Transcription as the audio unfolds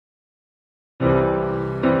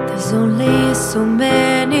There's only so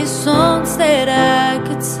many songs that I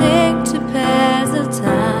could sing to pass the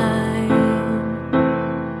time.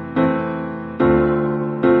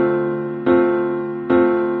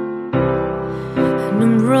 And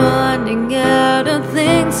I'm running out of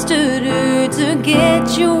things to do to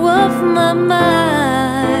get you off my mind.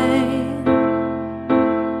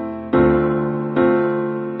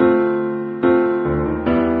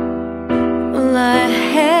 All I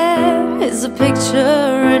have is a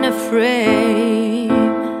picture in a frame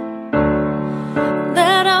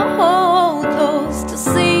that I hold close to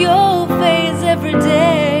see your face every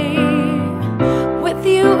day. With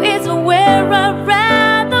you is where I'd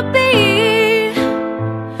rather be,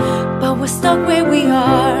 but we're stuck where we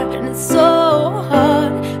are, and it's so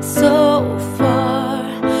hard, so far.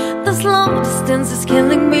 This long distance is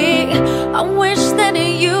killing me. I wish that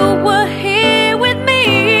you were here with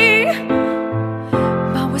me,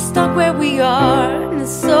 but we're stuck where we are, and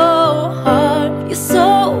it's so hard, you're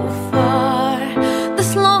so far.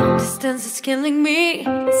 This long distance is killing me.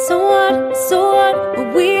 It's so hard,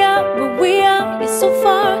 where we are, you're so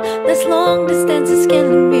far. This long distance is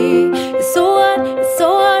killing me. It's so hard,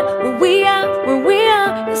 where we are,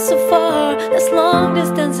 you're so far. This long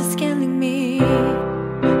distance is killing me.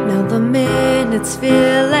 Now the minutes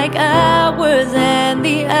feel like hours, and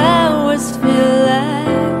the hours feel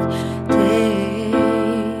like days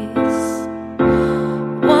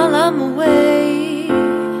while I'm away.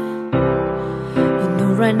 You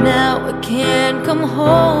know right now I can't come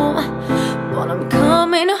home, but I'm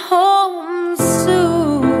coming home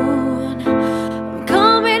soon. I'm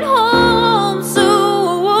coming home soon.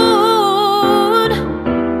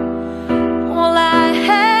 All I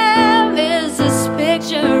have is this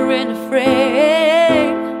picture in a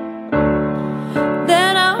frame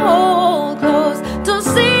that I hold close to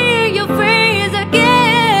see your face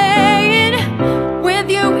again. With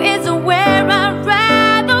you is where I'd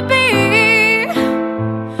rather be,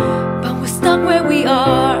 but we're stuck where we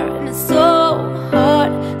are, and it's so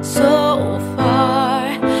hard, so far.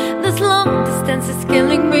 This long distance is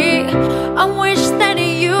killing me. I wish that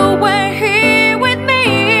you were here with me,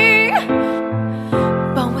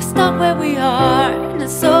 but we're stuck where we are, and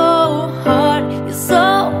it's so hard, you're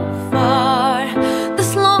so far.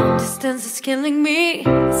 This long distance is killing me.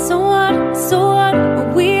 It's so hard,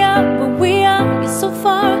 where we are, you're so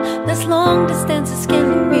far. This long distance is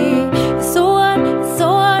killing me. It's so hard,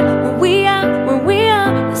 where we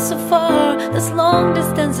are, you're so far. This long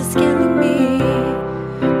distance is killing me.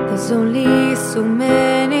 There's only so many